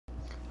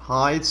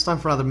Hi, it's time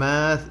for another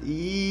math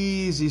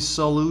easy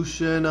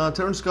solution to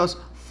discuss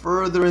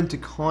further into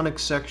conic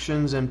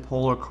sections and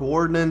polar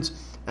coordinates,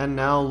 and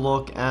now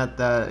look at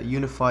the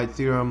unified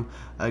theorem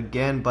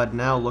again, but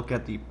now look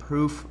at the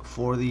proof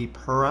for the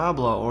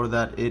parabola, or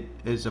that it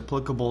is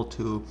applicable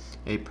to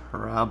a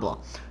parabola.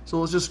 So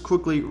let's just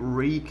quickly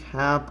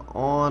recap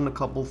on a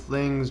couple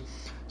things.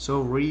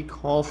 So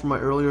recall from my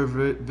earlier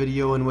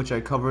video in which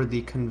I covered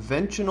the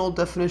conventional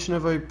definition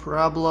of a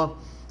parabola.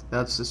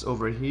 That's this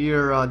over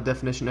here.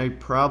 Definition: a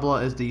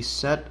parabola is the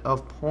set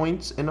of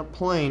points in a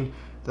plane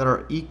that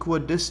are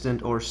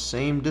equidistant or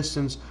same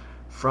distance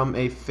from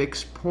a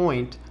fixed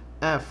point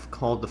f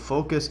called the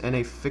focus and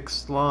a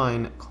fixed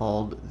line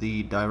called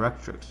the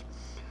directrix.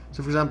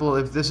 So for example,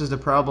 if this is the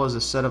parabola is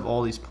a set of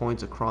all these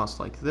points across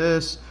like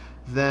this,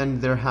 then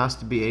there has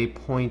to be a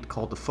point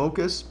called the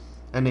focus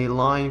and a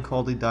line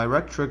called the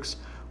directrix,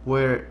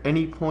 where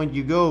any point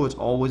you go is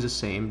always the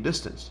same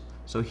distance.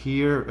 So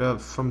here,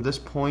 from this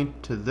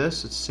point to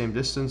this, it's the same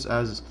distance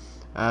as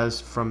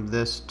from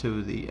this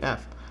to the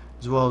f.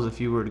 As well as if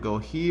you were to go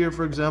here,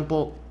 for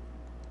example,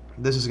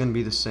 this is going to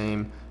be the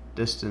same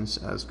distance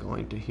as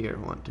going to here,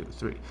 1, 2,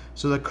 3.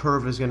 So the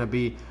curve is going to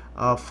be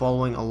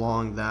following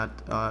along that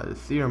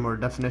theorem or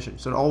definition.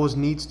 So it always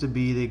needs to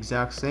be the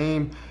exact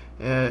same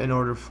in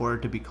order for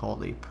it to be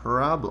called a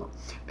parabola.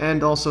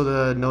 And also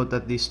to note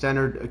that the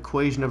standard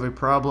equation of a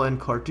parabola in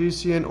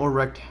Cartesian or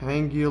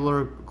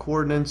rectangular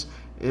coordinates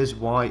is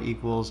y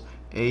equals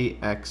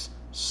ax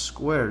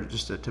squared,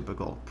 just a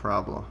typical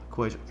parabola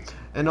equation.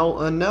 And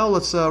now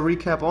let's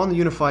recap on the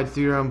unified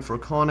theorem for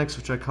conics,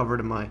 which I covered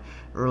in my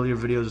earlier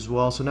videos as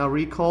well. So now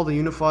recall the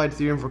unified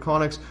theorem for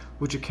conics,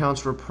 which accounts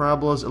for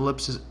parabolas,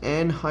 ellipses,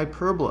 and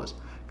hyperbolas.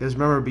 Because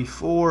remember,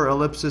 before,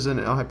 ellipses and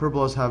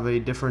hyperbolas have a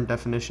different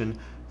definition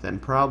than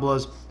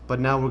parabolas, but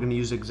now we're going to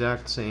use the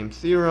exact same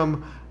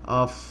theorem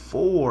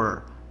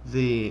for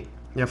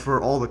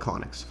all the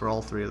conics, for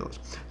all three of those.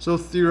 So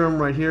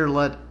theorem right here,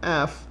 let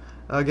f,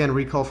 again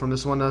recall from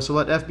this one, so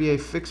let f be a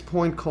fixed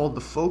point called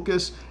the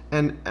focus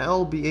and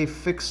L be a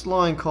fixed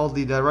line called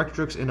the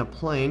directrix in a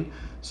plane.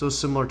 So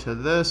similar to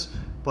this,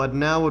 but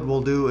now what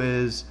we'll do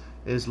is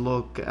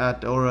look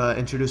at or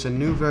introduce a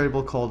new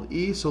variable called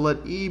e. So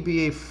let e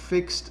be a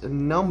fixed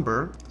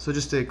number, so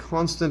just a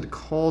constant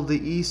called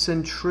the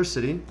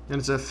eccentricity, and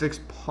it's a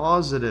fixed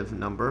positive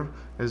number.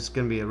 It's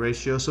going to be a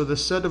ratio. So the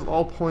set of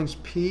all points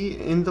p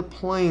in the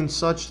plane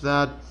such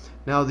that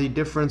now the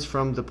difference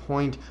from the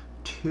point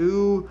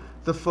to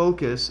the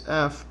focus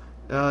f,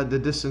 the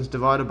distance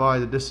divided by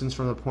the distance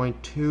from the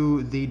point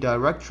to the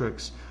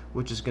directrix,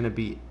 which is going to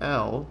be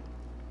L,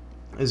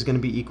 is going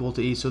to be equal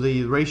to e. So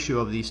the ratio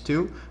of these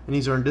two, and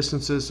these are in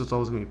distances, so it's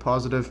always going to be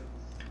positive.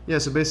 Yeah,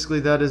 so basically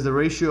that is the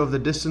ratio of the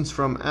distance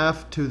from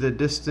f to the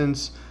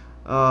distance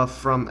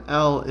from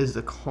L is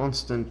the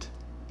constant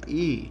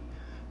e.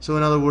 So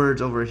in other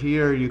words, over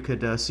here you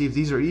could see if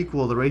these are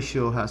equal, the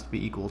ratio has to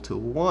be equal to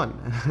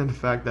 1. In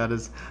fact, that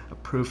is a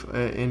proof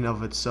in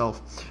of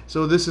itself.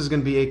 So this is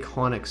going to be a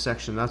conic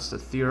section. That's the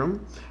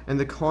theorem. And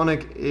the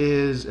conic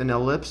is an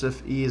ellipse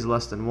if e is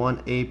less than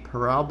 1, a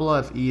parabola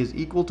if e is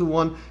equal to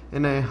 1,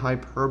 and a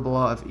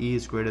hyperbola if e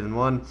is greater than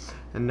 1.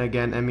 And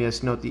again,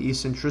 MES note, the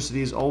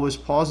eccentricity is always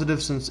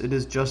positive since it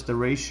is just the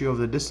ratio of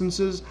the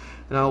distances.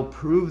 And I'll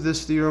prove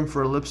this theorem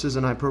for ellipses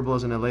and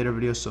hyperbolas in a later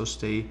video, so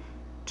stay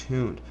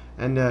tuned.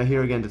 And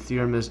here again, the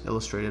theorem is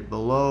illustrated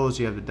below. So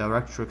you have the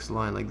directrix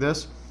line like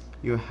this.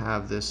 You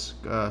have this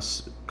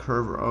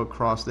curve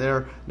across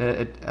there.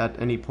 At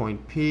any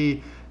point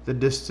P, the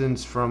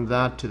distance from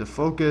that to the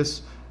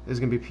focus is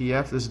going to be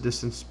PF. This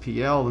distance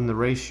PL, and the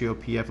ratio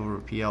PF over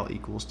PL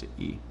equals to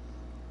E.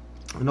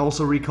 And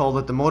also recall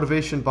that the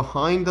motivation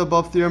behind the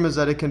above theorem is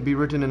that it can be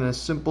written in a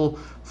simple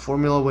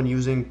formula when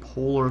using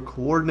polar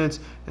coordinates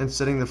and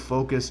setting the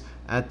focus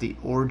at the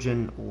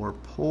origin or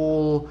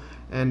pole.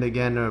 And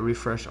again, a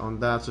refresh on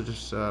that, so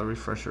just a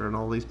refresher on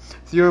all these.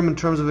 Theorem in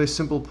terms of a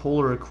simple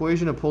polar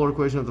equation, a polar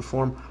equation of the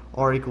form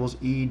r equals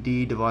ed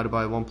divided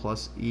by 1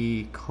 plus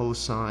e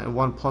cosine,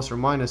 1 plus or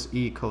minus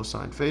e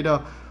cosine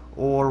theta,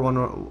 or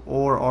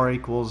r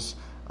equals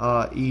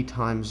e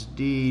times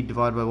d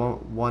divided by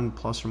 1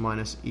 plus or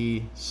minus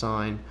e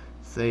sine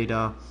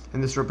theta.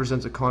 And this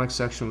represents a conic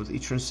section with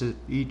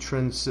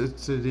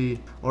eccentricity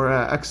or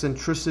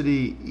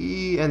eccentricity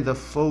e and the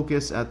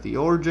focus at the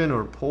origin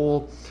or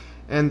pole.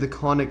 And the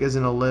conic is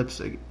an ellipse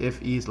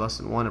if e is less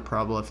than 1, a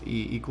parabola if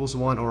e equals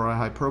 1, or a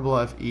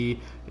hyperbola if e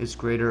is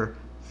greater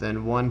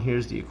than 1.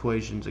 Here's the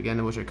equations again,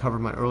 in which I covered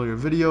in my earlier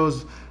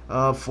videos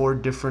for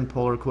different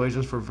polar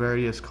equations for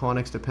various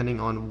conics depending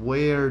on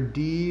where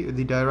d,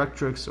 the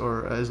directrix,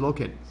 is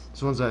located.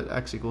 This one's at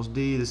x equals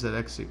d, this is at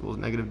x equals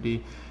negative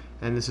d,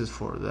 and this is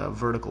for the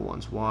vertical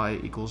ones,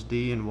 y equals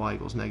d and y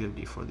equals negative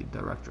d for the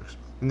directrix.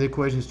 And the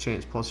equations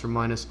change, plus or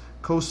minus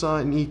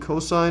cosine e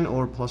cosine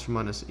or plus or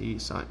minus e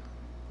sine.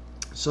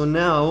 So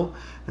now,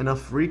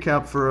 enough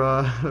recap for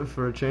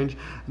a change.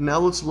 Now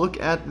let's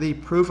look at the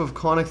proof of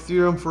conic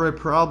theorem for a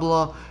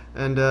parabola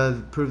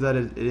and prove that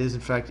it is in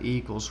fact e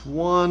equals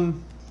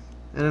 1.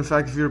 And in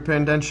fact, if you're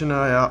paying attention,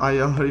 I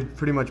already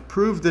pretty much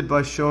proved it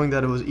by showing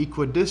that it was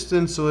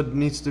equidistant, so it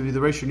needs to be,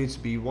 the ratio needs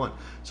to be 1.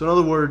 So in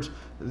other words,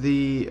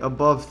 the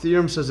above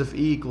theorem says if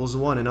E equals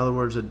 1, in other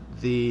words,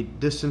 the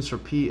distance for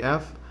P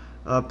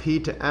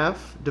to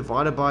F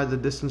divided by the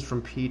distance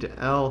from P to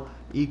L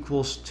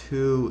equals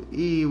to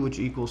E, which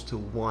equals to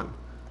 1.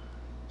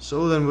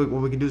 So then what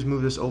we can do is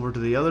move this over to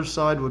the other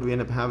side. What we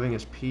end up having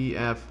is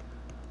PF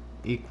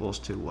equals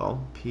to,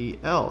 well,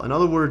 PL. In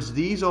other words,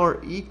 these are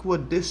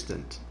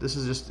equidistant. This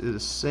is just the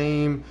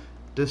same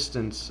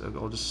distance.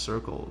 I'll just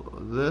circle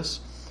this.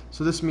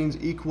 So this means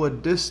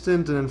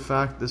equidistant, and in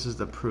fact, this is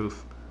the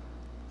proof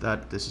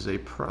that this is a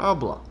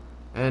parabola.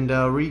 And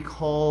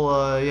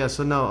recall, yeah,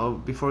 so now,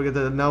 before I get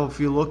that, now if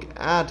you look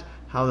at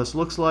how this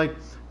looks like,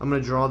 I'm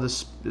going to draw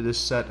this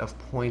set of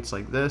points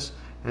like this,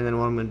 and then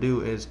what I'm going to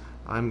do is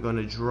I'm going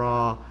to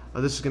draw,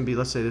 this is going to be,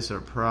 let's say this is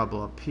a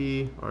parabola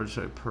P, or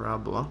sorry,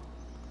 parabola,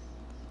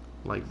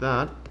 like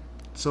that.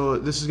 So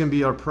this is going to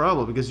be our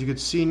parabola, because you could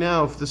see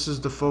now if this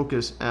is the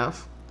focus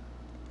F,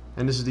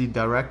 and this is the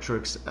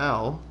directrix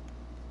L,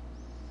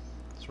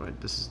 that's right,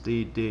 this is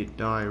the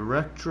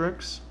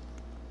directrix.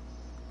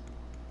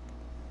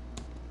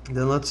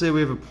 Then let's say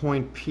we have a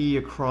point P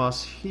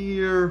across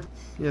here.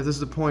 Yeah, this is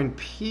the point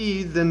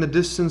P. Then the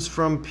distance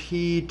from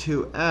P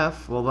to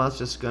F, well, that's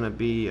just going to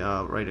be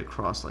right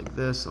across like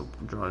this. I'll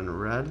draw it in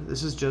red.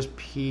 This is just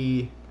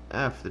PF,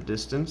 the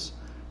distance.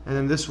 And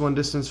then this one,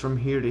 distance from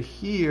here to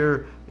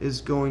here,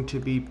 is going to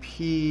be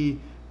P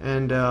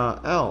and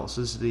L. So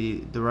this is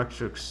the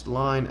directrix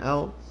line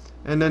L.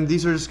 And then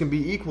these are just going to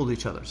be equal to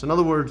each other. So in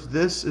other words,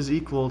 this is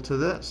equal to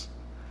this.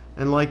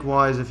 And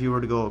likewise, if you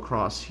were to go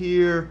across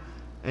here,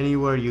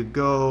 anywhere you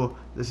go,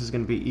 this is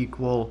going to be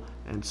equal,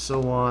 and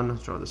so on.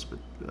 Let's draw this a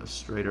bit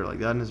straighter like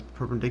that, and it's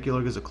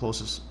perpendicular because the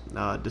closest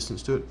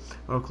distance to it.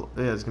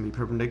 Yeah, it's going to be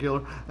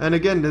perpendicular. And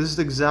again, this is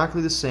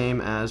exactly the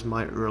same as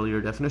my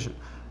earlier definition.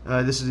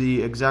 This is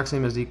the exact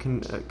same as the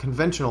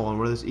conventional one,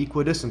 where there's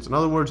equidistance. In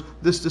other words,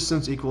 this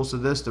distance equals to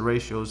this. The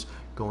ratio is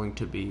going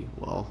to be,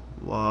 well,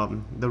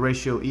 the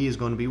ratio E is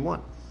going to be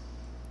 1.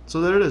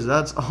 So there it is.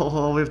 That's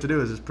all we have to do.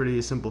 It's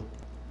pretty simple.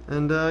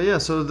 And yeah,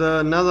 so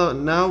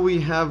now we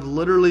have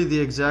literally the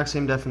exact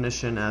same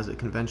definition as a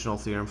conventional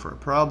theorem for a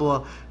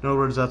parabola. In other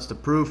words, that's the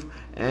proof.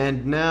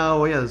 And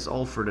now, yeah, that's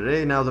all for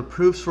today. Now the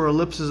proofs for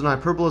ellipses and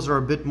hyperbolas are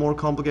a bit more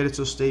complicated,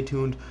 so stay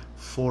tuned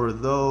for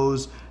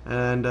those.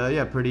 And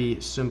yeah, pretty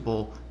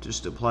simple.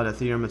 Just apply the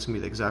theorem. It's going to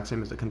be the exact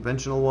same as the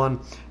conventional one.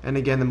 And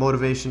again, the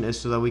motivation is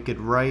so that we could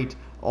write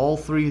all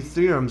three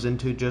theorems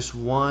into just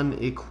one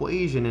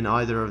equation in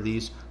either of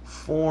these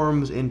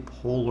forms in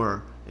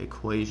polar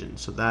equation.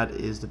 So that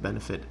is the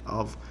benefit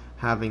of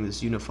having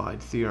this unified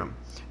theorem.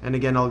 And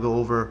again, I'll go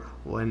over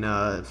when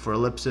for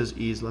ellipses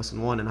E is less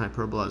than 1 and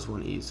hyperbola is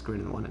 1, E is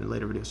greater than 1 in a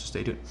later video, so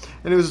stay tuned.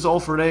 Anyways, that's all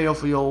for today.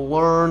 Hopefully you'll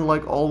learn.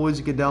 Like always,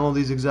 you can download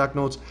these exact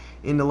notes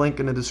in the link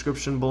in the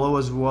description below,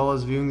 as well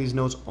as viewing these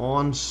notes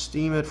on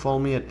Steemit. Follow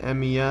me at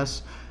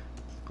MES.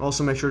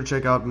 Also, make sure to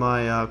check out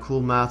my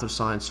cool math or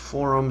science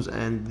forums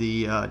and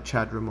the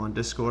chat room on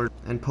Discord,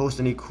 and post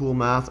any cool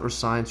math or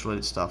science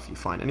related stuff you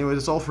find. Anyways,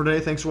 that's all for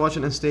today. Thanks for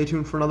watching, and stay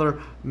tuned for another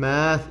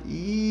math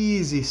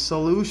easy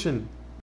solution.